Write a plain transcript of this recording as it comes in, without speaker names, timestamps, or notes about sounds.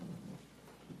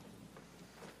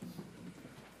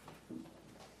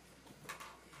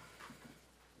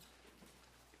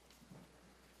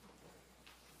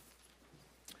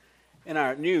In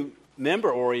our new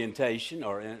member orientation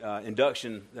or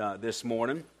induction this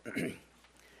morning,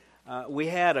 we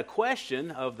had a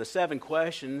question of the 7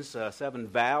 questions, 7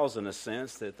 vows in a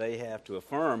sense that they have to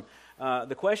affirm.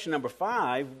 The question number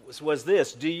 5 was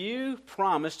this: do you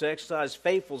promise to exercise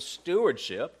faithful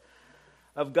stewardship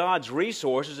of God's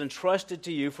resources entrusted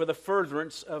to you for the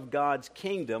furtherance of God's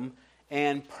kingdom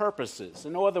and purposes?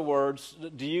 In other words,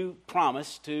 do you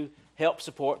promise to help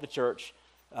support the church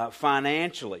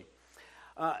financially?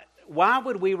 Why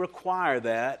would we require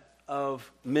that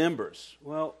of members?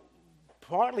 Well,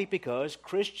 partly because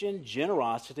Christian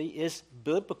generosity is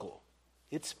biblical.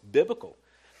 It's biblical.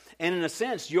 And in a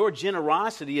sense, your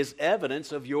generosity is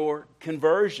evidence of your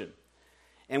conversion.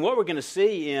 And what we're going to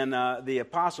see in the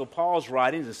Apostle Paul's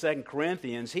writings in 2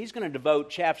 Corinthians, he's going to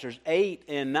devote chapters 8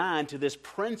 and 9 to this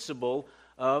principle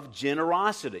of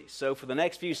generosity. So for the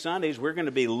next few Sundays, we're going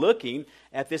to be looking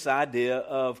at this idea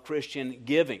of Christian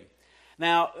giving.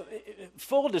 Now,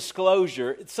 full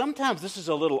disclosure, sometimes this is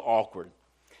a little awkward.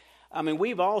 I mean,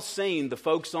 we've all seen the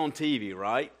folks on TV,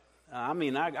 right?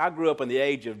 I grew up in the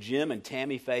age of Jim and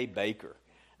Tammy Faye Baker.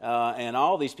 And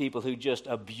all these people who just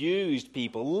abused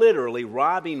people, literally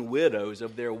robbing widows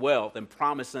of their wealth and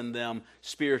promising them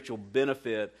spiritual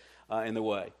benefit in the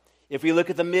way. If we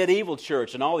look at the medieval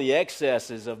church and all the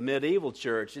excesses of medieval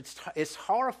church, it's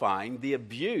horrifying, the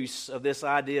abuse of this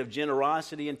idea of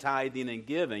generosity and tithing and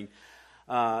giving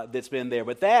that's been there.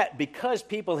 But that, because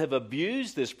people have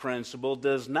abused this principle,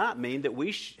 does not mean that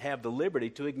we have the liberty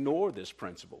to ignore this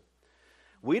principle.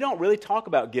 We don't really talk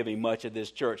about giving much at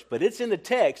this church, but it's in the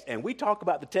text, and we talk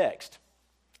about the text.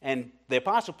 And the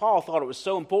Apostle Paul thought it was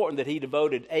so important that he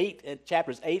devoted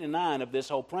chapters 8 and 9 of this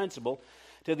whole principle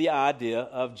to the idea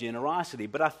of generosity.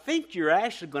 But I think you're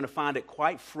actually going to find it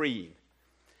quite freeing,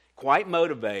 quite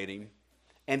motivating,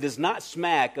 and does not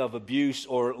smack of abuse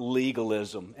or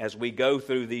legalism as we go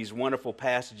through these wonderful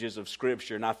passages of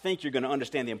Scripture. And I think you're going to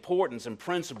understand the importance and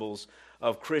principles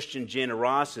of Christian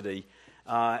generosity.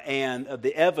 And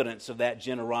the evidence of that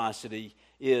generosity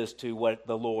is to what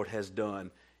the Lord has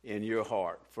done in your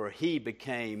heart. For He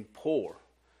became poor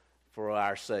for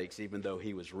our sakes, even though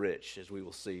He was rich, as we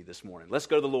will see this morning. Let's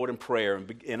go to the Lord in prayer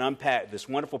and unpack this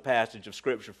wonderful passage of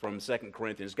Scripture from 2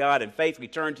 Corinthians. God, in faith we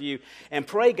turn to You and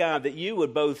pray, God, that You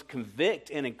would both convict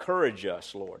and encourage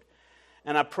us, Lord.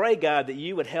 And I pray, God, that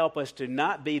You would help us to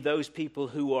not be those people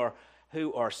who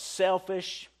are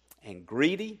selfish and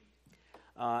greedy,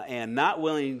 and not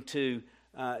willing to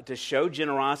show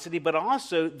generosity, but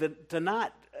also to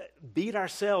not beat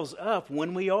ourselves up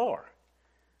when we are.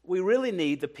 We really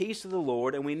need the peace of the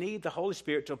Lord, and we need the Holy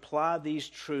Spirit to apply these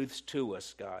truths to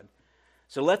us, God.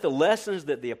 So let the lessons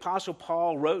that the Apostle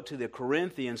Paul wrote to the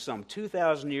Corinthians some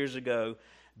 2,000 years ago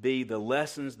be the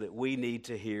lessons that we need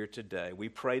to hear today. We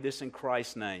pray this in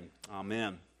Christ's name.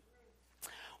 Amen.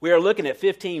 We are looking at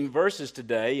 15 verses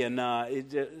today, and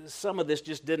some of this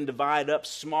just didn't divide up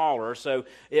smaller, so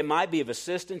it might be of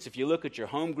assistance if you look at your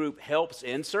home group helps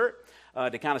insert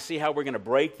to kind of see how we're going to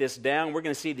break this down. We're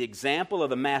going to see the example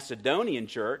of the Macedonian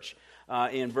church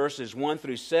in verses 1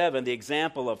 through 7, the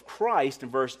example of Christ in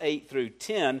verse 8 through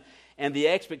 10, and the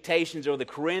expectations of the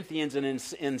Corinthians, and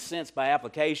in sense by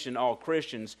application all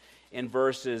Christians, in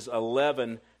verses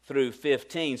 11 through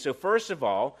 15. So first of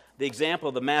all, the example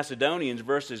of the Macedonians,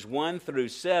 verses 1 through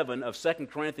 7 of 2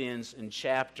 Corinthians in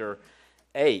chapter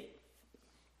 8.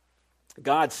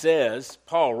 God says,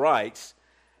 Paul writes,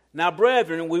 "Now,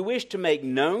 brethren, we wish to make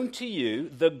known to you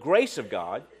the grace of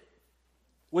God,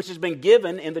 which has been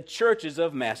given in the churches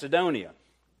of Macedonia,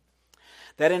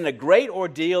 that in the great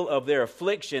ordeal of their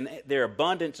affliction, their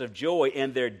abundance of joy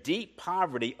and their deep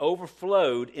poverty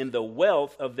overflowed in the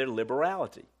wealth of their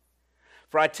liberality.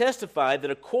 For I testify that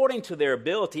according to their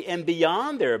ability and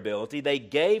beyond their ability, they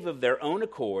gave of their own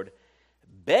accord,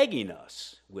 begging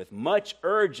us with much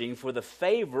urging for the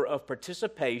favor of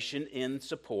participation in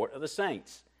support of the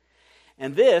saints.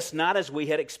 And this, not as we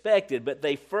had expected, but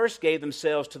they first gave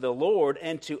themselves to the Lord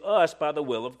and to us by the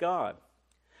will of God.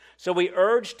 So we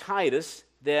urged Titus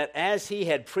that as he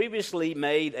had previously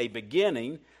made a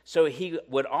beginning, so he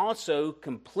would also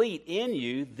complete in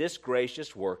you this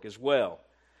gracious work as well.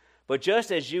 But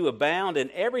just as you abound in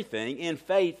everything, in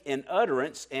faith, in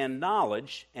utterance, and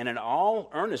knowledge, and in all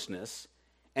earnestness,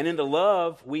 and in the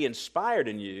love we inspired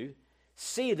in you,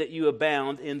 see that you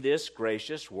abound in this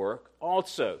gracious work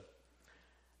also."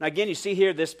 Now again, you see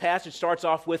here this passage starts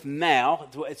off with now,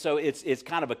 so it's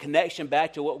kind of a connection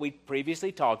back to what we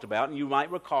previously talked about. And you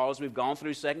might recall as we've gone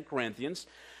through 2 Corinthians,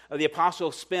 the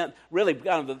apostle spent really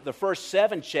kind of the first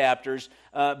 7 chapters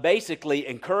basically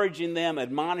encouraging them,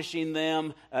 admonishing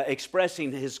them,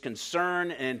 expressing his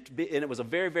concern, and it was a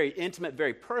very, very intimate,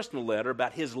 very personal letter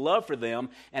about his love for them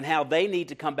and how they need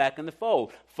to come back in the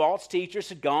fold. False teachers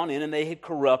had gone in and they had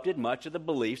corrupted much of the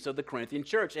beliefs of the Corinthian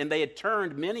church, and they had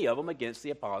turned many of them against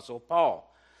the apostle Paul.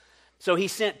 So he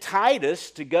sent Titus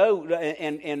to go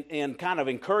and kind of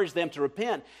encourage them to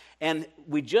repent. And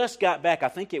we just got back, I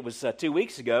think it was 2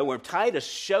 weeks ago, where Titus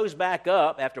shows back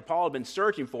up after Paul had been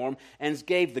searching for him and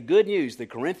gave the good news. The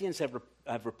Corinthians have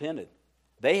repented.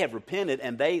 They have repented,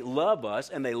 and they love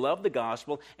us, and they love the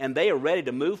gospel, and they are ready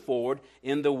to move forward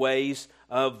in the ways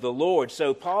of the Lord.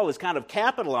 So Paul is kind of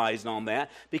capitalized on that,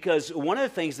 because one of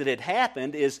the things that had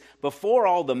happened is before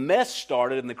all the mess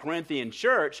started in the Corinthian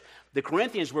church, the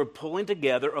Corinthians were pulling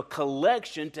together a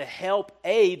collection to help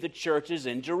aid the churches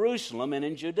in Jerusalem and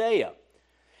in Judea.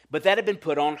 But that had been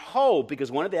put on hold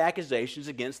because one of the accusations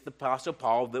against the Apostle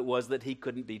Paul was that he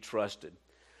couldn't be trusted.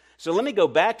 So let me go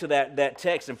back to that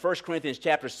text in 1 Corinthians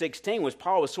chapter 16, which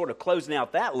Paul was sort of closing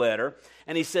out that letter,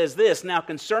 and he says this, "Now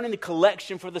concerning the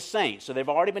collection for the saints," so they've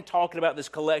already been talking about this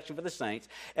collection for the saints,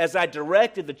 "as I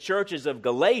directed the churches of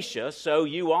Galatia, so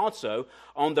you also,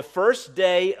 on the first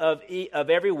day of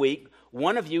every week,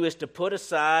 one of you is to put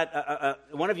aside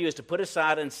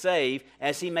and save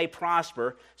as he may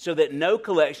prosper, so that no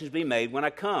collections be made when I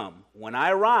come. When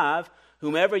I arrive,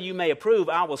 whomever you may approve,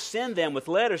 I will send them with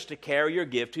letters to carry your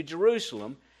gift to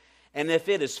Jerusalem. And if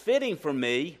it is fitting for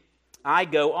me, I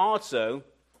go also.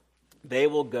 They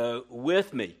will go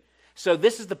with me." So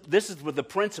this is the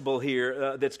principle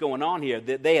here that's going on here.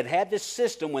 That they had this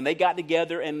system when they got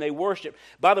together and they worshiped.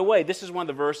 By the way, this is one of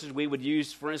the verses we would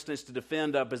use, for instance, to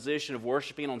defend our position of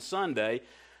worshiping on Sunday,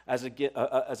 as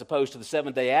opposed to the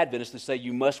Seventh-day Adventists who say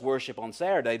you must worship on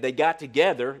Saturday. They got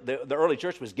together, the early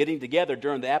church was getting together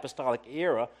during the apostolic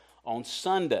era on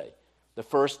Sunday, the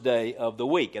first day of the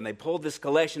week. And they pulled this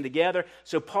collection together.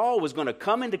 So Paul was going to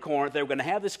come into Corinth, they were going to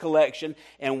have this collection,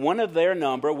 and one of their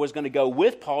number was going to go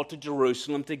with Paul to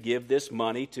Jerusalem to give this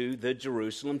money to the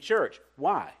Jerusalem church.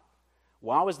 Why?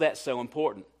 Why was that so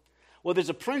important? Well, there's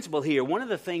a principle here. One of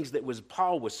the things that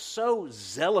Paul was so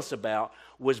zealous about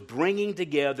was bringing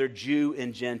together Jew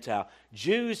and Gentile.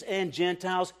 Jews and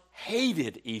Gentiles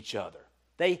hated each other.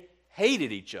 They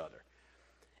hated each other.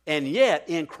 And yet,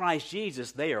 in Christ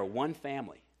Jesus, they are one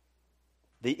family.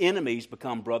 The enemies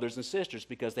become brothers and sisters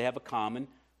because they have a common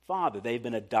father. They've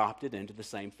been adopted into the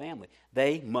same family.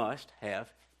 They must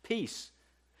have peace.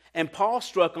 And Paul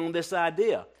struck on this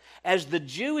idea. As the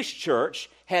Jewish church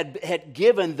had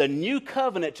given the new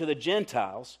covenant to the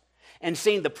Gentiles and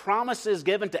seen the promises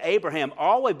given to Abraham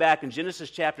all the way back in Genesis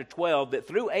chapter 12, that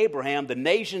through Abraham the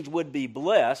nations would be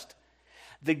blessed,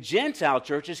 the Gentile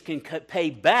churches can pay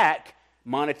back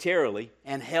monetarily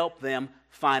and help them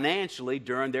financially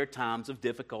during their times of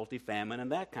difficulty, famine,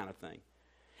 and that kind of thing.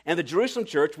 And the Jerusalem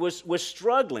church was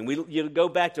struggling. You go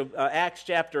back to Acts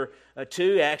chapter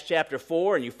 2, Acts chapter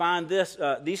 4, and you find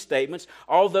these statements.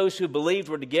 All those who believed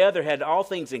were together, had all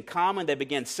things in common. They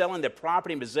began selling their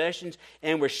property and possessions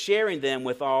and were sharing them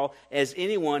with all as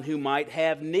anyone who might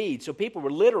have need. So people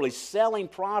were literally selling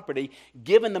property,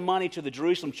 giving the money to the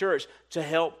Jerusalem church to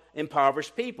help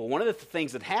impoverished people. One of the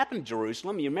things that happened in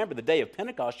Jerusalem, you remember the day of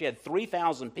Pentecost, you had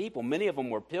 3,000 people. Many of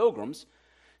them were pilgrims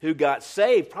who got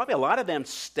saved. Probably a lot of them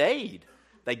stayed.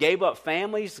 They gave up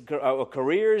families,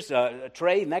 careers,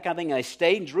 trade, and that kind of thing, and they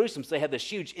stayed in Jerusalem. So they had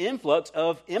this huge influx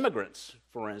of immigrants,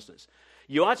 for instance.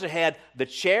 You also had the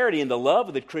charity and the love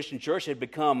of the Christian church had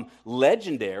become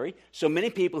legendary. So many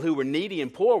people who were needy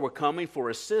and poor were coming for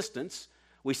assistance.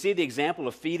 We see the example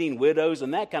of feeding widows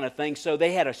and that kind of thing. So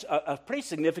they had a pretty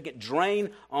significant drain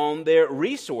on their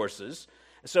resources.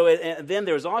 So and then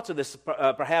there was also this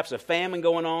perhaps a famine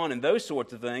going on and those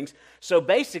sorts of things. So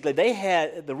basically they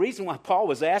had, the reason why Paul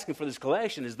was asking for this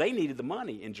collection is they needed the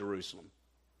money in Jerusalem.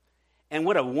 And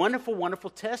what a wonderful,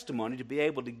 wonderful testimony to be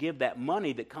able to give that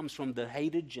money that comes from the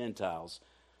hated Gentiles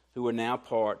who are now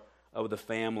part of the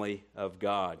family of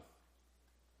God.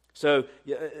 So,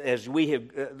 as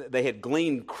they had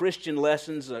gleaned Christian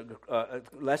lessons,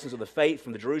 lessons of the faith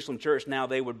from the Jerusalem church. Now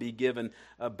they would be given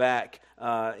back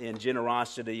in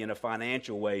generosity in a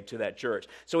financial way to that church.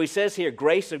 So he says here,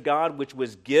 grace of God which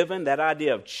was given. That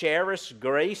idea of cherished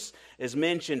grace is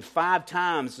mentioned 5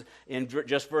 times in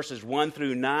just verses 1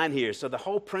 through 9 here. So the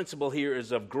whole principle here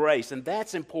is of grace, and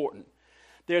that's important.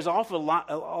 There's a lot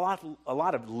of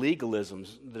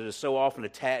legalisms that are so often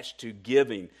attached to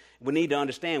giving. We need to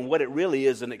understand what it really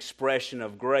is, an expression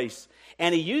of grace.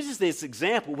 And he uses this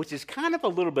example, which is kind of a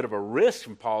little bit of a risk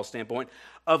from Paul's standpoint,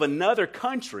 of another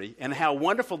country and how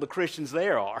wonderful the Christians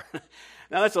there are.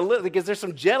 Now, that's a little, because there's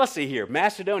some jealousy here.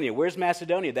 Macedonia, where's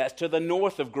Macedonia? That's to the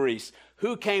north of Greece.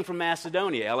 Who came from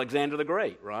Macedonia? Alexander the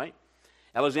Great, right?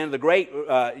 Alexander the Great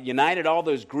united all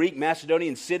those Greek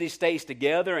Macedonian city-states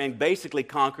together and basically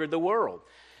conquered the world.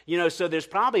 So there's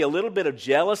probably a little bit of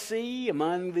jealousy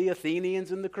among the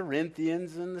Athenians and the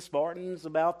Corinthians and the Spartans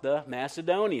about the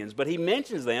Macedonians. But he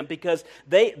mentions them because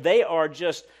they are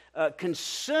just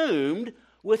consumed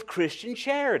with Christian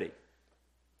charity.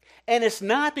 And it's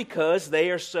not because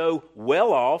they are so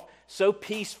well off, so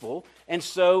peaceful, and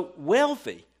so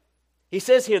wealthy. He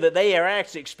says here that they are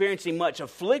actually experiencing much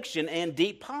affliction and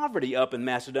deep poverty up in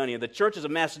Macedonia. The churches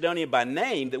of Macedonia by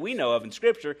name that we know of in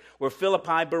Scripture were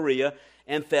Philippi, Berea,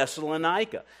 and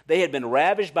Thessalonica. They had been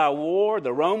ravaged by war.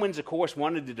 The Romans, of course,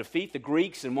 wanted to defeat the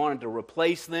Greeks and wanted to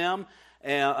replace them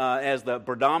as the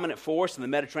predominant force in the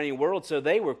Mediterranean world. So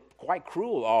they were quite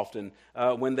cruel often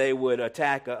when they would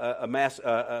attack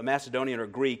a Macedonian or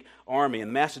Greek army. And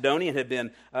the Macedonian had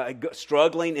been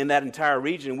struggling in that entire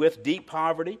region with deep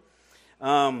poverty.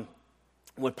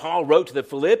 When Paul wrote to the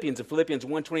Philippians, in Philippians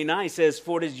 1:29, he says,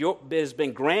 "For it has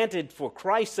been granted for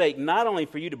Christ's sake, not only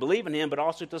for you to believe in him, but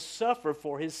also to suffer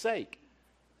for his sake."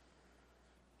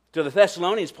 To the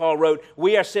Thessalonians, Paul wrote,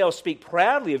 "We ourselves speak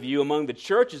proudly of you among the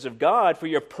churches of God for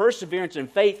your perseverance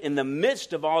and faith in the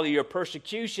midst of all of your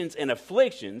persecutions and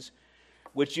afflictions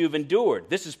which you've endured.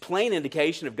 This is plain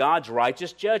indication of God's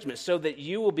righteous judgment, so that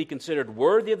you will be considered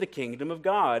worthy of the kingdom of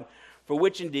God, for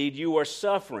which indeed you are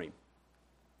suffering."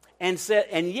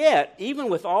 And yet, even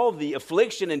with all the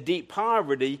affliction and deep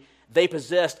poverty, they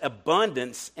possessed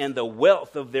abundance and the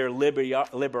wealth of their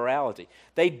liberality.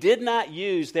 They did not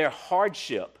use their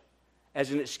hardship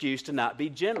as an excuse to not be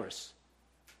generous.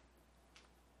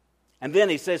 And then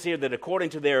he says here that according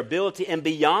to their ability and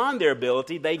beyond their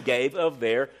ability, they gave of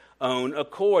their own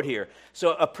accord here.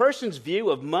 So a person's view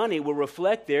of money will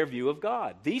reflect their view of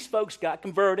God. These folks got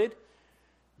converted.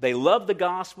 They loved the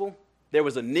gospel. There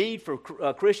was a need for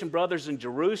Christian brothers in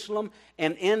Jerusalem,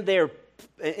 and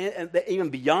even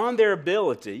beyond their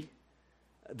ability,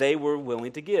 they were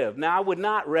willing to give. Now, I would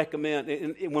not recommend,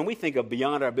 when we think of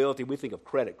beyond our ability, we think of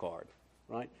credit card,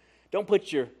 right? Don't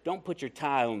put your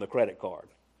tie on the credit card.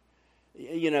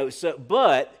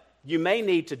 But you may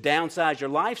need to downsize your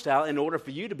lifestyle in order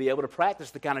for you to be able to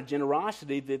practice the kind of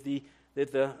generosity that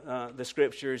the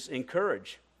Scriptures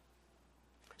encourage.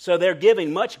 So they're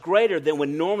giving much greater than would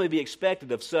normally be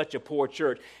expected of such a poor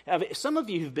church. Some of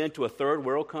you who've been to a third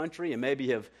world country and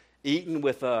maybe have eaten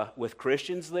with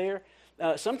Christians there,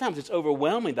 sometimes it's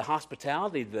overwhelming the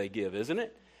hospitality they give, isn't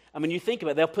it? I mean, you think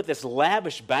about it, they'll put this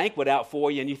lavish banquet out for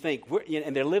you, and you think,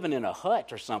 and they're living in a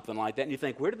hut or something like that, and you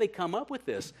think, where do they come up with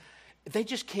this? They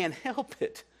just can't help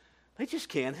it. They just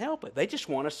can't help it. They just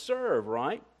want to serve,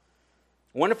 right?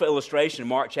 Wonderful illustration in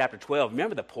Mark chapter 12.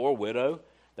 Remember the poor widow?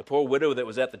 The poor widow that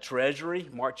was at the treasury,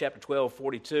 Mark chapter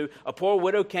 12:42. A poor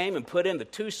widow came and put in the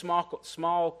 2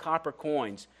 small copper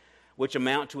coins, which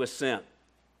amount to a cent.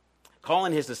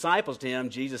 Calling his disciples to him,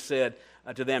 Jesus said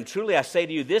to them, "Truly I say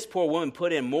to you, this poor woman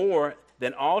put in more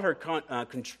than all her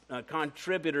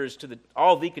contributors to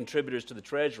the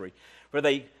treasury, for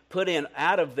they put in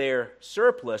out of their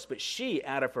surplus, but she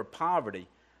out of her poverty.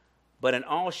 But in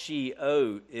all she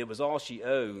owed, it was all she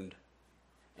owned,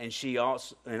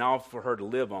 and all for her to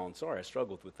live on." Sorry, I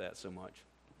struggled with that so much.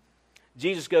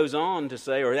 Jesus goes on to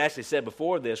say, or actually said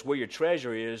before this, "Where your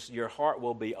treasure is, your heart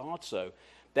will be also."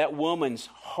 That woman's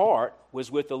heart was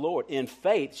with the Lord. In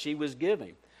faith, she was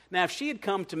giving. Now, if she had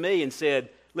come to me and said,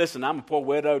 "Listen, I'm a poor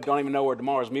widow, don't even know where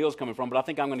tomorrow's meal is coming from, but I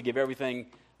think I'm going to give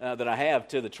everything that I have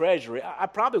to the treasury," I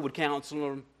probably would counsel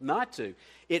her not to.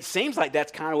 It seems like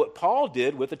that's kind of what Paul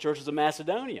did with the churches of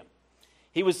Macedonia.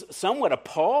 He was somewhat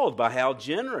appalled by how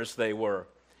generous they were.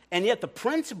 And yet the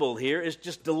principle here is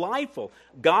just delightful.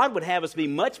 God would have us be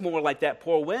much more like that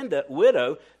poor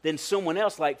widow than someone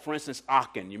else, like, for instance,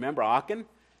 Achan. You remember Achan?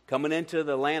 Coming into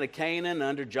the land of Canaan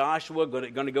under Joshua,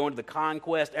 going to go into the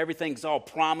conquest. Everything's all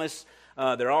promised.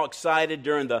 They're all excited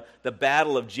during the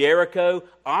battle of Jericho.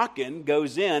 Achan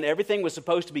goes in. Everything was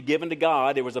supposed to be given to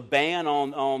God. There was a ban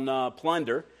on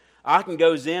plunder. Achan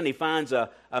goes in, he finds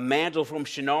a mantle from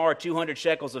Shinar, 200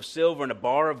 shekels of silver, and a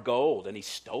bar of gold, and he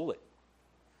stole it.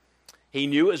 He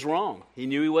knew it was wrong. He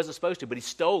knew he wasn't supposed to, but he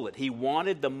stole it. He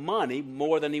wanted the money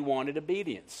more than he wanted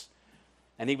obedience.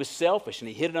 And he was selfish, and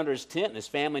he hid it under his tent, and his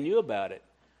family knew about it.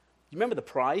 You remember the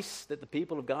price that the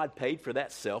people of God paid for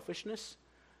that selfishness?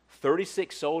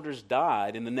 36 soldiers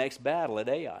died in the next battle at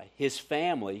Ai. His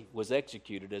family was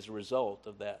executed as a result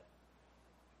of that.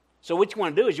 So what you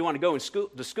want to do is you want to go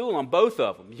to school on both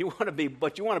of them. You want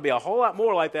to be a whole lot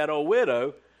more like that old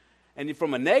widow. And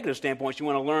from a negative standpoint, you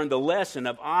want to learn the lesson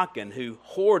of Achan, who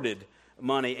hoarded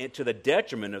money to the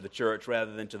detriment of the church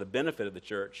rather than to the benefit of the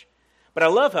church. But I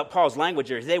love how Paul's language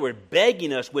here. They were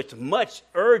begging us with much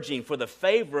urging for the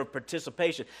favor of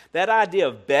participation. That idea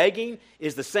of begging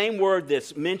is the same word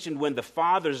that's mentioned when the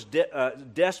father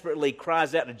desperately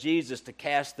cries out to Jesus to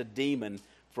cast the demon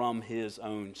from his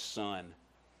own son.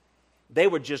 They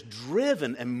were just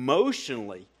driven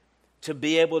emotionally to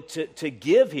be able to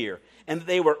give here. And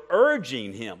they were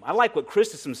urging him. I like what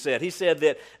Christensen said. He said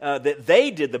that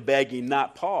they did the begging,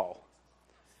 not Paul.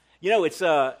 You know,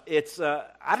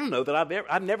 I don't know that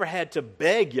I've never had to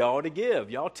beg y'all to give.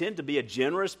 Y'all tend to be a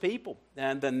generous people,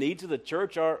 and the needs of the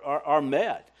church are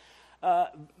met.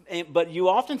 But you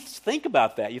often think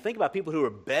about that. You think about people who are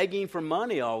begging for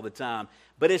money all the time.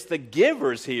 But it's the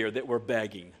givers here that we're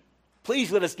begging.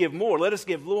 Please let us give more. Let us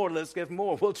give, Lord, let us give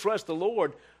more. We'll trust the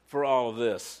Lord for all of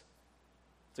this.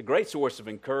 It's a great source of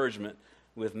encouragement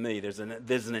with me. There's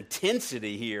an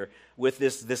intensity here with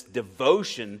this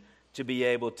devotion to be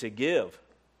able to give.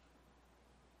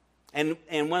 And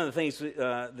one of the things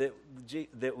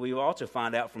that we also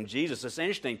find out from Jesus, it's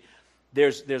interesting,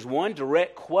 there's one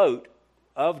direct quote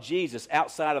of Jesus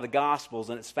outside of the Gospels,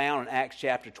 and it's found in Acts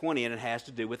chapter 20, and it has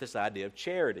to do with this idea of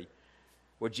charity,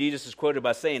 where Jesus is quoted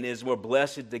by saying, "It is more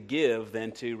blessed to give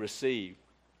than to receive."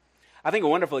 I think a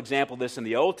wonderful example of this in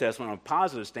the Old Testament on a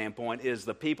positive standpoint is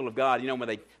the people of God. You know,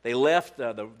 when they left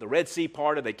the Red Sea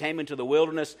parted, they came into the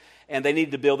wilderness, and they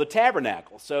needed to build a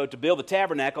tabernacle. So to build the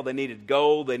tabernacle, they needed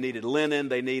gold, they needed linen,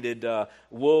 they needed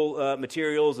wool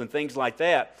materials and things like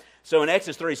that. So in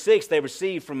Exodus 36, they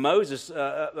received from Moses,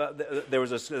 there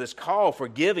was this call for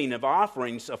giving of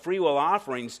offerings, free will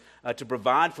offerings, to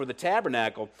provide for the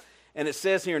tabernacle. And it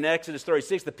says here in Exodus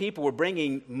 36, the people were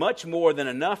bringing much more than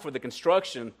enough for the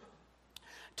construction,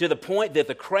 to the point that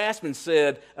the craftsmen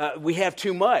said, we have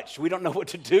too much. We don't know what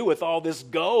to do with all this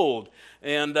gold.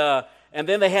 And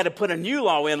then they had to put a new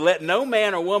law in, let no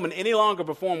man or woman any longer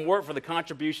perform work for the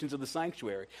contributions of the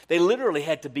sanctuary. They literally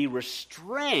had to be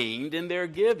restrained in their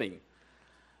giving.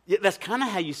 Yet that's kind of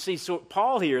how you see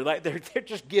Paul here. Like they're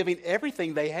just giving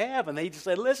everything they have. And they just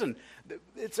said, listen,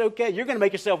 it's okay. You're going to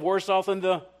make yourself worse off than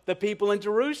the people in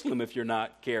Jerusalem if you're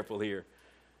not careful here.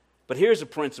 But here's a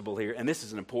principle here, and this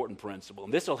is an important principle,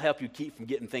 and this will help you keep from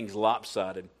getting things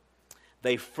lopsided.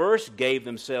 They first gave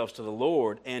themselves to the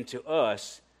Lord and to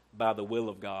us by the will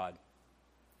of God.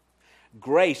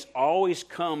 Grace always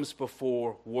comes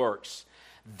before works.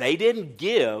 They didn't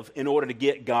give in order to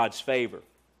get God's favor.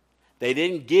 They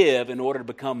didn't give in order to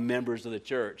become members of the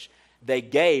church. They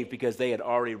gave because they had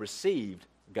already received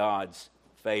God's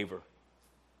favor.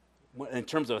 In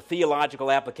terms of a theological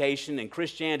application in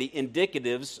Christianity,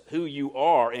 indicatives, who you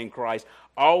are in Christ,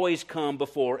 always come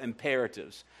before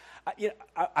imperatives.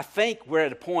 I think we're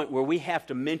at a point where we have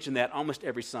to mention that almost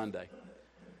every Sunday.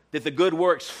 That the good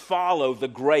works follow the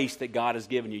grace that God has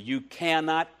given you. You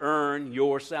cannot earn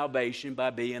your salvation by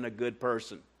being a good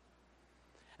person.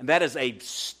 And that is a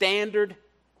standard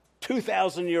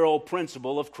 2,000-year-old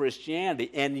principle of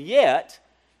Christianity. And yet,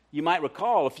 you might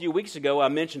recall a few weeks ago I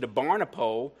mentioned a Barna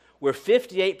poll where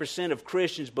 58% of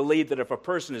Christians believe that if a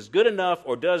person is good enough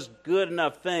or does good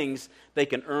enough things, they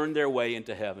can earn their way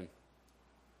into heaven.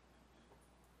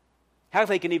 How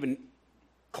they can even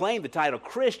claim the title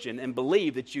Christian and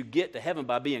believe that you get to heaven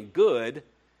by being good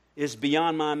is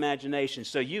beyond my imagination.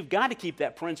 So you've got to keep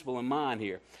that principle in mind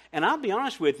here. And I'll be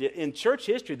honest with you, in church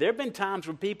history, there have been times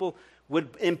when people would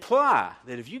imply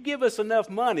that if you give us enough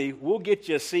money, we'll get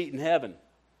you a seat in heaven.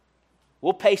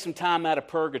 We'll pay some time out of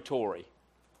purgatory.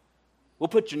 We'll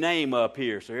put your name up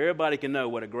here so everybody can know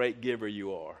what a great giver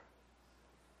you are.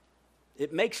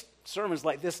 It makes sermons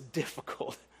like this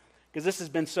difficult because this has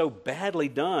been so badly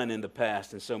done in the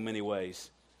past in so many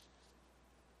ways.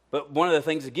 But one of the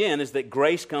things, again, is that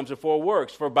grace comes before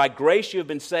works. For by grace you have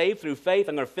been saved through faith.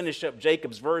 I'm going to finish up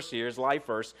Jacob's verse here, his life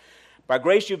verse. By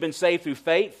grace you've been saved through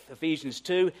faith, Ephesians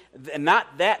 2, and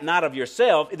not of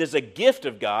yourself. It is a gift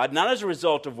of God, not as a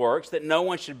result of works, that no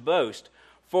one should boast.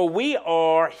 For we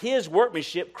are his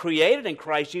workmanship, created in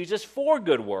Christ Jesus for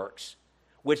good works,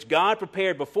 which God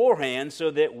prepared beforehand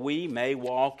so that we may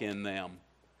walk in them.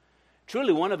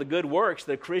 Truly, one of the good works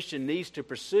that a Christian needs to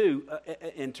pursue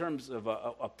in terms of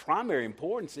a primary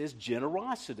importance is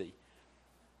generosity.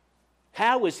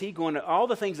 How is he going to, all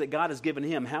the things that God has given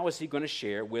him, how is he going to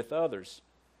share with others?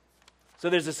 So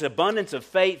there's this abundance of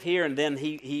faith here, and then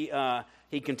he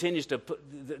he continues to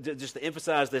just to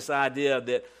emphasize this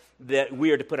idea that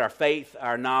we are to put our faith,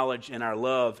 our knowledge, and our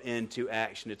love into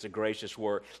action. It's a gracious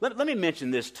work. Let me mention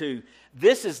this too.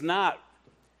 This is not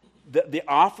the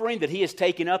offering that he is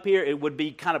taking up here. It would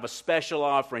be kind of a special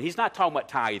offering. He's not talking about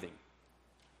tithing.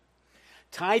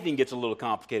 Tithing gets a little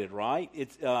complicated, right?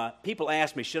 People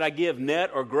ask me, should I give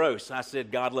net or gross? I said,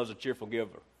 God loves a cheerful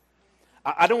giver.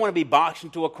 I don't want to be boxed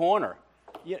into a corner.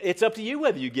 It's up to you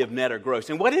whether you give net or gross.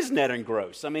 And what is net and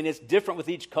gross? I mean, it's different with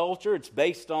each culture. It's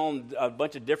based on a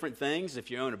bunch of different things.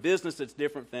 If you own a business, it's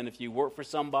different than if you work for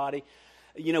somebody.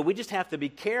 We just have to be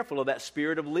careful of that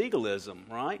spirit of legalism,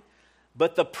 right?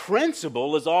 But the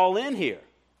principle is all in here.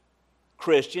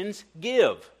 Christians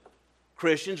give.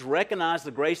 Christians recognize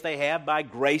the grace they have by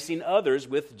gracing others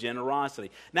with generosity.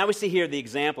 Now we see here the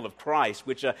example of Christ,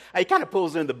 which he kind of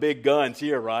pulls in the big guns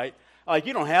here, right? Like,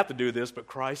 you don't have to do this, but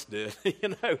Christ did,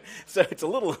 So it's a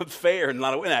little unfair in a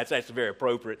lot of ways. That's actually very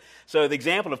appropriate. So the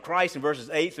example of Christ in verses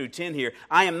 8 through 10 here,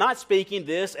 I am not speaking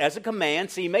this as a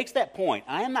command. See, he makes that point.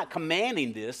 I am not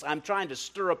commanding this. I'm trying to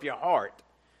stir up your heart.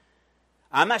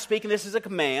 I'm not speaking this as a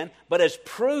command, but as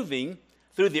proving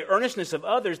through the earnestness of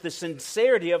others, the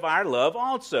sincerity of our love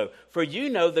also. For you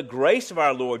know the grace of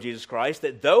our Lord Jesus Christ,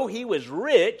 that though he was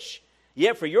rich,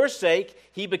 yet for your sake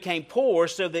he became poor,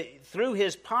 so that through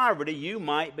his poverty you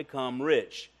might become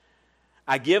rich.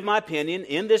 I give my opinion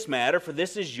in this matter, for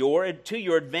this is to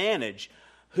your advantage,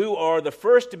 who are the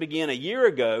first to begin a year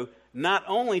ago, not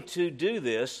only to do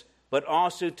this, but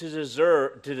also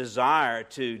to desire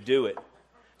to do it.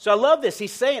 So I love this.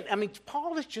 He's saying,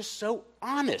 Paul is just so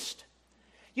honest.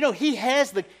 He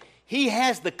has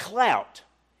the clout.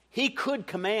 He could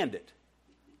command it.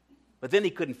 But then he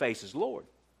couldn't face his Lord.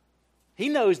 He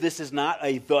knows this is not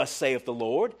a thus saith the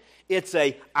Lord. It's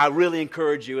I really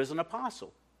encourage you as an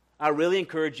apostle. I really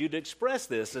encourage you to express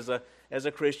this as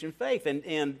a Christian faith.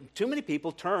 And too many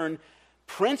people turn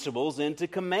principles into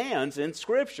commands in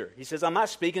Scripture. He says, I'm not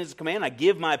speaking as a command. I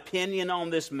give my opinion on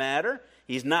this matter.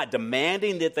 He's not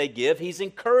demanding that they give. He's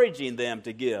encouraging them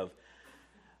to give.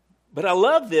 But I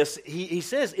love this. He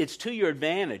says it's to your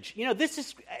advantage. This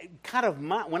is kind of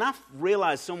when I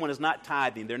realize someone is not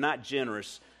tithing, they're not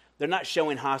generous, they're not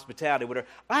showing hospitality, whatever,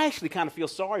 I actually kind of feel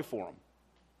sorry for them.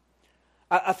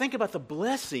 I think about the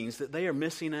blessings that they are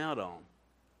missing out on.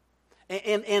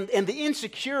 And the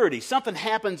insecurity, something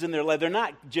happens in their life. They're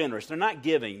not generous, they're not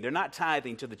giving, they're not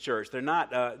tithing to the church, they're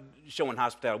not showing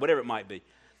hospitality, whatever it might be.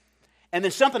 And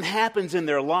then something happens in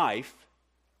their life,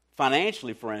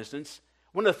 financially, for instance.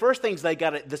 One of the first things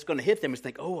that's going to hit them is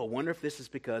think, I wonder if this is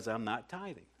because I'm not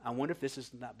tithing. I wonder if this is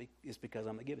because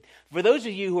I'm not giving. For those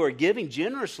of you who are giving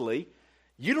generously,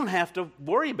 you don't have to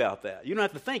worry about that. You don't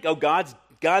have to think,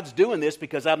 God's doing this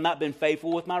because I've not been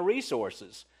faithful with my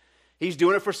resources. He's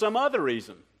doing it for some other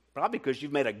reason. Probably because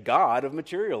you've made a god of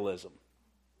materialism.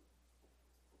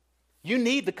 You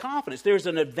need the confidence. There's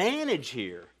an advantage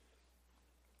here.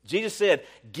 Jesus said,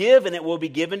 give and it will be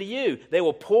given to you. They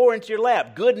will pour into your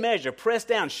lap, good measure, pressed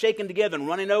down, shaken together, and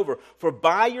running over. For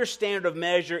by your standard of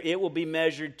measure, it will be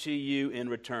measured to you in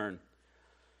return.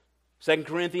 2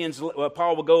 Corinthians,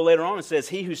 Paul will go later on and says,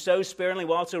 he who sows sparingly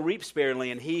will also reap sparingly,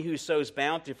 and he who sows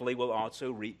bountifully will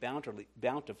also reap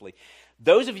bountifully.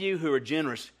 Those of you who are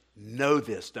generous know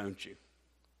this, don't you?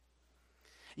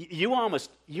 You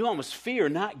almost fear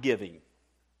not giving.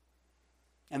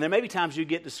 And there may be times you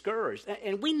get discouraged.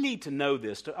 And we need to know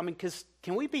this. Because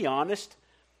can we be honest?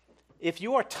 If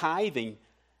you are tithing,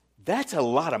 that's a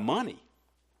lot of money.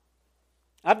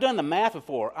 I've done the math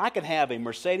before. I could have a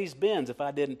Mercedes-Benz if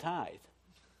I didn't tithe.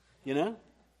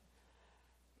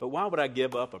 But why would I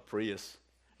give up a Prius?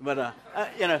 But,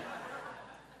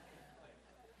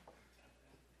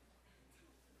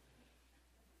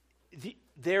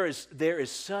 there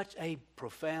is such a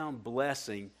profound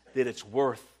blessing that it's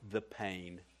worth the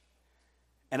pain.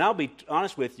 And I'll be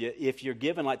honest with you, if you're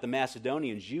given like the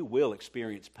Macedonians, you will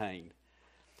experience pain.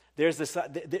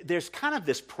 There's kind of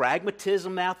this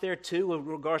pragmatism out there too with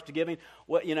regards to giving.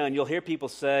 And you'll hear people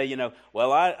say,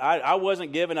 well, I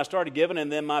wasn't giving, I started giving, and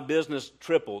then my business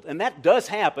tripled. And that does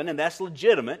happen, and that's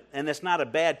legitimate, and that's not a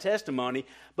bad testimony.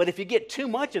 But if you get too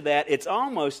much of that, it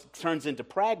almost turns into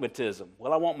pragmatism.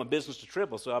 Well, I want my business to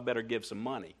triple, so I better give some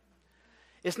money.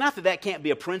 It's not that can't be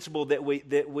a principle that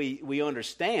we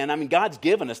understand. God's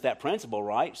given us that principle,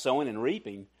 right? Sowing and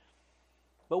reaping.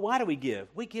 But why do we give?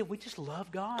 We just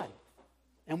love God.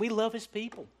 And we love His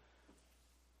people.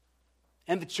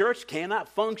 And the church cannot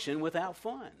function without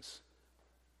funds.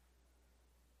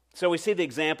 So we see the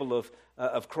example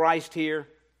of Christ here.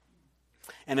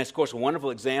 And it's, of course, a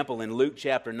wonderful example in Luke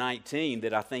chapter 19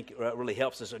 that I think really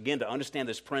helps us, again, to understand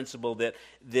this principle that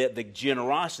the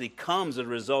generosity comes as a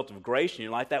result of grace in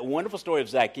your life. That wonderful story of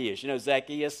Zacchaeus. You know,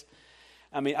 Zacchaeus,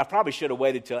 I mean, I probably should have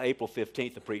waited till April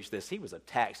 15th to preach this. He was a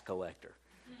tax collector,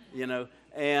 you know.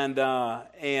 And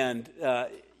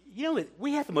you know,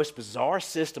 we have the most bizarre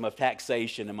system of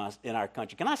taxation in our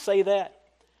country. Can I say that?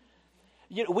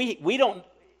 You know, we don't,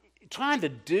 trying to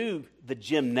do the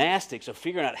gymnastics of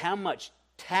figuring out how much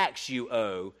tax you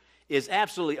owe is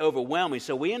absolutely overwhelming.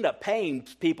 So we end up paying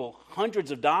people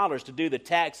hundreds of dollars to do the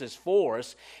taxes for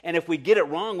us. And if we get it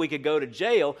wrong, we could go to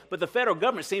jail. But the federal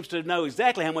government seems to know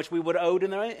exactly how much we would have owed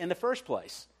in the first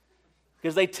place.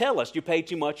 Because they tell us you pay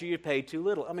too much or you pay too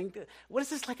little. I mean, what is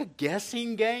this, like a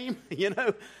guessing game? You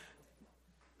know?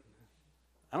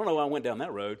 I don't know why I went down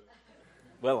that road.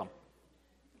 Well,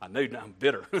 I know I'm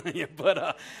bitter.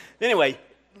 But anyway,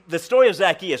 the story of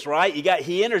Zacchaeus, right?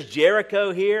 He enters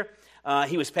Jericho here.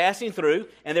 He was passing through,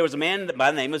 and there was a man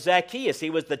by the name of Zacchaeus. He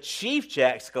was the chief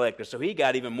tax collector, so he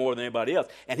got even more than anybody else.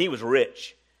 And he was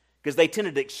rich because they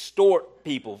tended to extort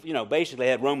people. You know, basically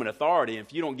had Roman authority. And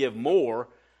if you don't give more,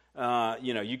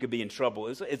 you know, you could be in trouble.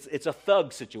 It's a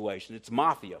thug situation. It's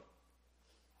mafia.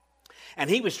 And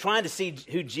he was trying to see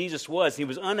who Jesus was. He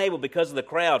was unable because of the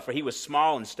crowd, for he was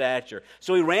small in stature.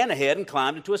 So he ran ahead and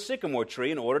climbed into a sycamore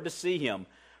tree in order to see him,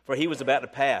 for he was about to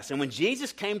pass. And when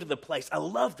Jesus came to the place, I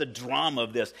love the drama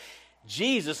of this.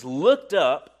 Jesus looked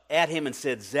up at him and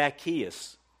said,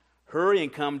 Zacchaeus, hurry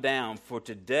and come down, for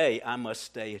today I must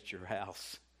stay at your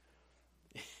house.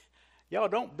 Y'all,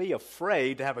 don't be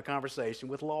afraid to have a conversation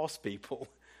with lost people.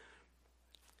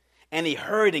 And he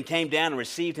hurried and came down and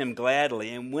received him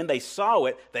gladly. And when they saw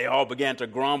it, they all began to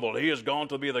grumble. He is gone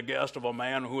to be the guest of a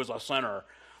man who is a sinner.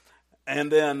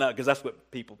 And then, because that's what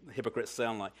hypocrites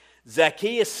sound like.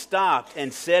 Zacchaeus stopped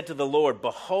and said to the Lord,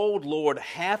 Behold, Lord,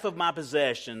 half of my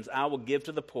possessions I will give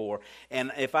to the poor.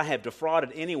 And if I have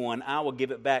defrauded anyone, I will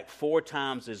give it back 4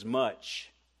 times as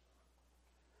much.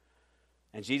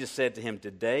 And Jesus said to him,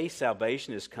 Today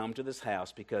salvation has come to this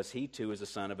house, because he too is a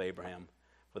son of Abraham.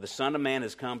 For the Son of Man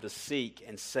has come to seek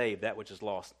and save that which is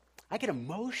lost. I get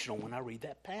emotional when I read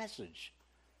that passage.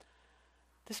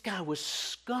 This guy was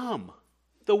scum,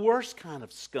 the worst kind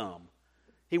of scum.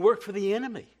 He worked for the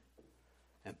enemy.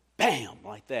 And bam,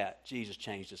 like that, Jesus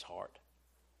changed his heart.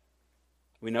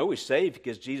 We know we're saved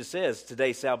because Jesus says,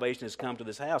 Today salvation has come to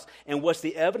this house. And what's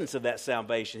the evidence of that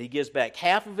salvation? He gives back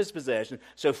half of his possession,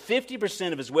 so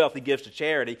 50% of his wealth he gives to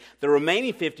charity. The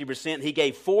remaining 50% he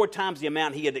gave 4 times the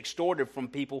amount he had extorted from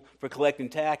people for collecting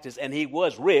taxes, and he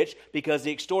was rich because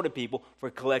he extorted people for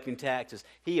collecting taxes.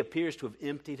 He appears to have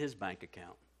emptied his bank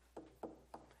account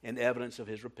in evidence of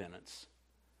his repentance,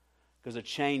 because a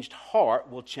changed heart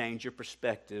will change your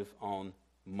perspective on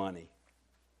money.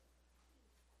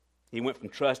 He went from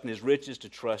trusting his riches to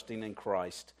trusting in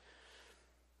Christ.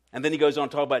 And then he goes on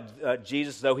to talk about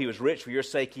Jesus, though he was rich, for your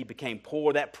sake he became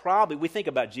poor. That probably, we think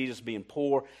about Jesus being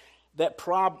poor.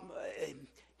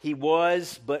 He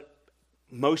was, but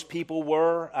most people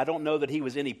were. I don't know that he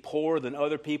was any poorer than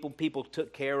other people. People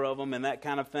took care of him and that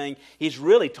kind of thing. He's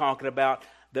really talking about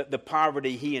the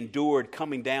poverty he endured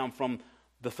coming down from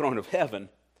the throne of heaven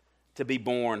to be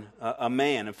born a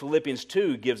man. And Philippians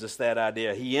 2 gives us that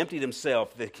idea. He emptied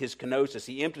himself, his kenosis.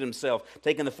 He emptied himself,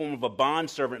 taking the form of a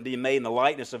bondservant, being made in the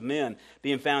likeness of men,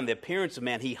 being found in the appearance of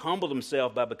man. He humbled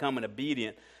himself by becoming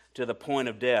obedient to the point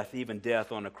of death, even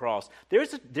death on a cross.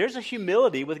 There's a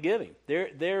humility with giving.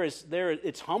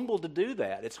 It's humble to do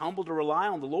that. It's humble to rely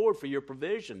on the Lord for your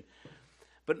provision.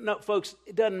 But no, folks,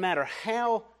 it doesn't matter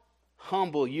how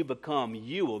humble you become,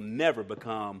 you will never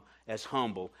become as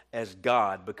humble as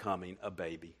God becoming a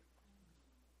baby.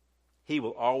 He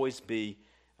will always be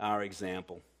our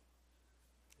example.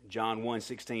 John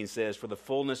 1:16 says, For the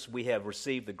fullness we have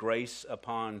received the grace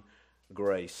upon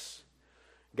grace.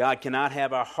 God cannot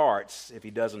have our hearts if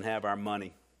he doesn't have our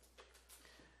money.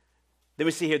 Then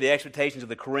we see here the expectations of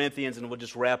the Corinthians, and we'll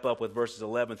just wrap up with verses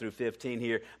 11 through 15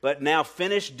 here. But now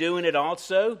finish doing it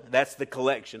also, that's the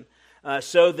collection,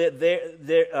 so that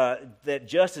that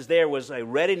just as there was a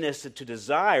readiness to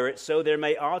desire it, so there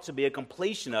may also be a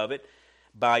completion of it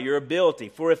by your ability.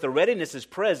 For if the readiness is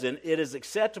present, it is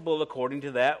acceptable according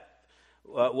to that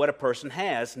what a person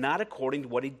has, not according to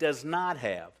what he does not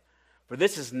have. For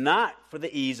this is not for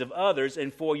the ease of others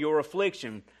and for your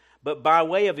affliction, but by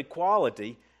way of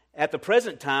equality. At the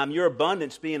present time, your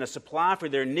abundance being a supply for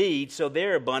their need, so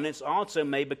their abundance also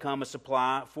may become a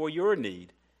supply for your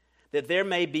need, that there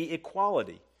may be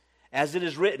equality. As it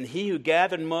is written, he who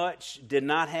gathered much did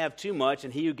not have too much,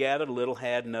 and he who gathered little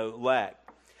had no lack.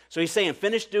 So he's saying,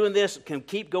 finish doing this, can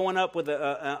keep going up with,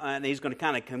 and he's going to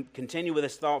kind of continue with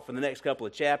this thought for the next couple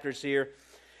of chapters here.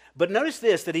 But notice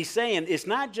this, that he's saying it's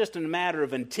not just a matter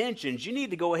of intentions. You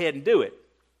need to go ahead and do it.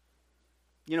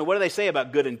 You know, what do they say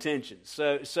about good intentions?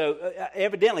 So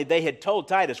evidently they had told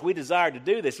Titus, we desire to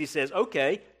do this. He says,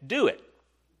 okay, do it.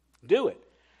 Do it.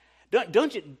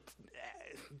 Doesn't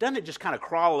it just kind of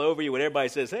crawl over you when everybody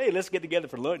says, hey, let's get together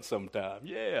for lunch sometime?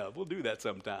 Yeah, we'll do that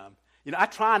sometime. You know, I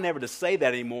try never to say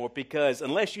that anymore because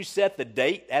unless you set the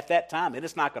date at that time,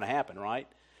 it's not going to happen, right?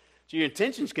 So your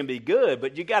intentions can be good,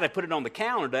 but you got to put it on the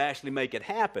calendar to actually make it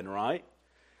happen, right?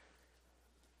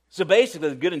 So basically,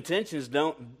 the good intentions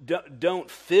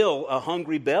don't fill a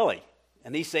hungry belly.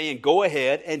 And he's saying, go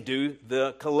ahead and do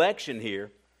the collection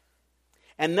here.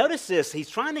 And notice this, he's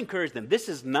trying to encourage them. This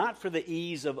is not for the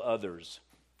ease of others.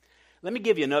 Let me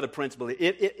give you another principle.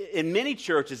 In many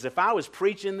churches, if I was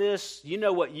preaching this, you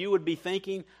know what you would be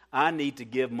thinking? I need to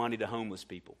give money to homeless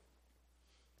people.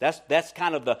 That's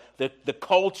kind of the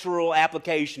cultural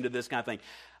application to this kind of thing.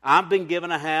 I've been given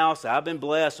a house, I've been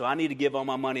blessed, so I need to give all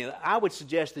my money. I would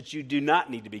suggest that you do not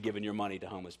need to be giving your money to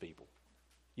homeless people.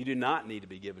 You do not need to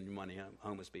be giving your money to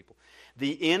homeless people.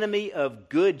 The enemy of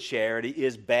good charity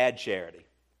is bad charity.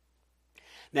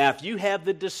 Now, if you have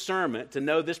the discernment to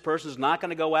know this person is not going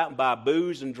to go out and buy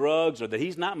booze and drugs, or that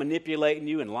he's not manipulating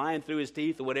you and lying through his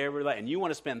teeth or whatever, and you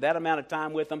want to spend that amount of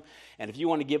time with them, and if you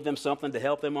want to give them something to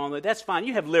help them on that, that's fine.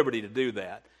 You have liberty to do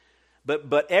that.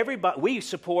 But everybody, we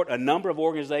support a number of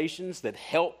organizations that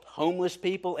help homeless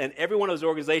people, and every one of those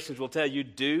organizations will tell you,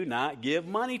 do not give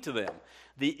money to them.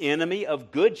 The enemy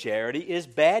of good charity is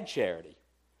bad charity.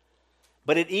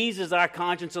 But it eases our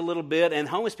conscience a little bit, and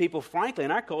homeless people, frankly,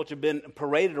 in our culture have been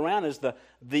paraded around as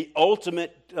the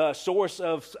ultimate source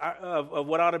of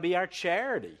what ought to be our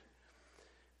charity.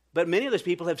 But many of those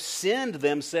people have sinned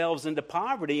themselves into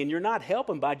poverty, and you're not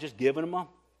helping by just giving them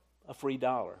a free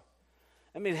dollar.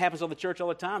 I mean, it happens on the church all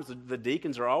the time. The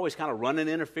deacons are always kind of running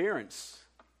interference.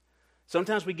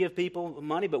 Sometimes we give people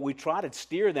money, but we try to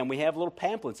steer them. We have little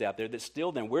pamphlets out there that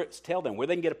tell them where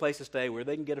they can get a place to stay, where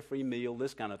they can get a free meal,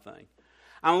 this kind of thing.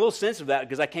 I'm a little sensitive to that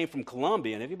because I came from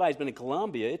Colombia, and if anybody's been in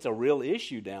Colombia, it's a real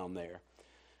issue down there.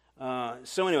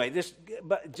 So anyway,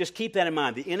 just keep that in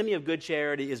mind. The enemy of good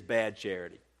charity is bad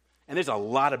charity. And there's a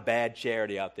lot of bad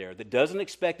charity out there that doesn't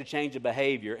expect a change of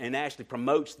behavior and actually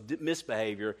promotes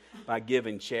misbehavior by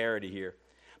giving charity here.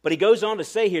 But he goes on to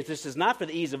say here, this is not for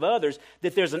the ease of others,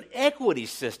 that there's an equity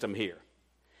system here.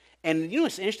 And you know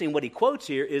what's interesting, what he quotes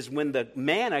here is when the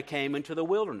manna came into the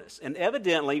wilderness. And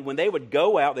evidently, when they would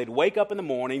go out, they'd wake up in the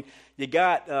morning, you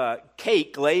got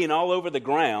cake laying all over the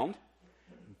ground,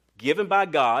 given by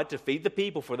God to feed the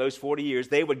people for those 40 years.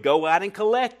 They would go out and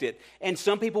collect it. And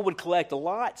some people would collect a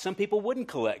lot. Some people wouldn't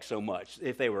collect so much.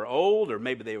 If they were old, or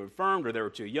maybe they were infirmed, or they were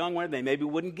too young, they maybe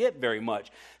wouldn't get very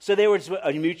much. So there was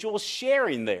a mutual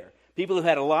sharing there. People who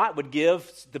had a lot would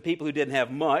give the people who didn't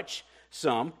have much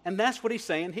some, and that's what he's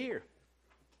saying here.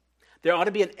 There ought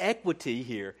to be an equity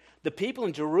here. The people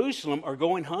in Jerusalem are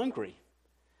going hungry.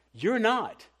 You're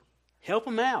not. Help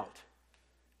them out.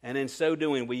 And in so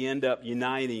doing, we end up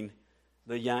uniting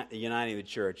the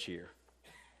church here.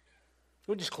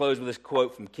 We'll just close with this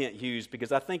quote from Kent Hughes,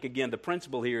 because I think, again, the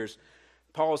principle here is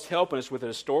Paul's helping us with a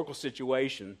historical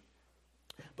situation,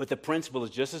 but the principle is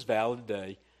just as valid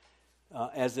today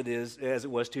as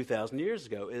it was 2,000 years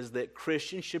ago, is that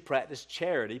Christians should practice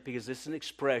charity because it's an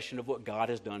expression of what God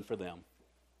has done for them.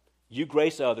 You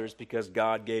grace others because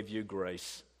God gave you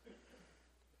grace.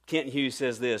 Kent Hughes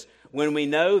says this, when we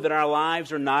know that our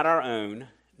lives are not our own,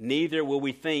 neither will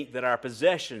we think that our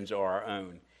possessions are our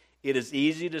own. It is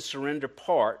easy to surrender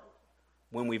part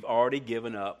when we've already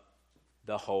given up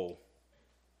the whole.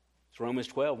 It's Romans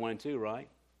 12, 1 and 2, right?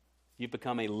 You've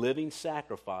become a living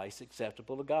sacrifice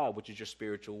acceptable to God, which is your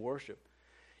spiritual worship.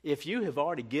 If you have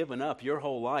already given up your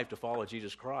whole life to follow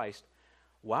Jesus Christ,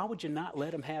 why would you not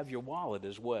let him have your wallet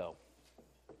as well?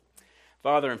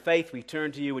 Father, in faith, we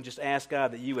turn to you and just ask,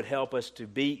 God, that you would help us to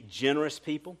be generous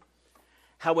people,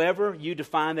 however you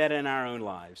define that in our own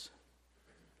lives.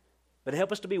 But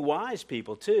help us to be wise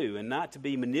people, too, and not to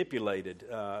be manipulated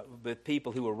with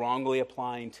people who are wrongly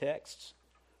applying texts.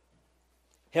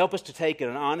 Help us to take an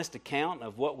honest account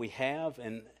of what we have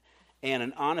and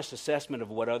an honest assessment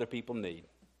of what other people need.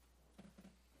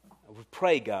 We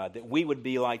pray, God, that we would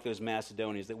be like those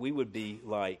Macedonians, that we would be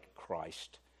like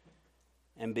Christ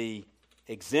and be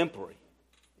exemplary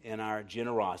in our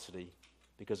generosity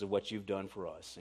because of what you've done for us.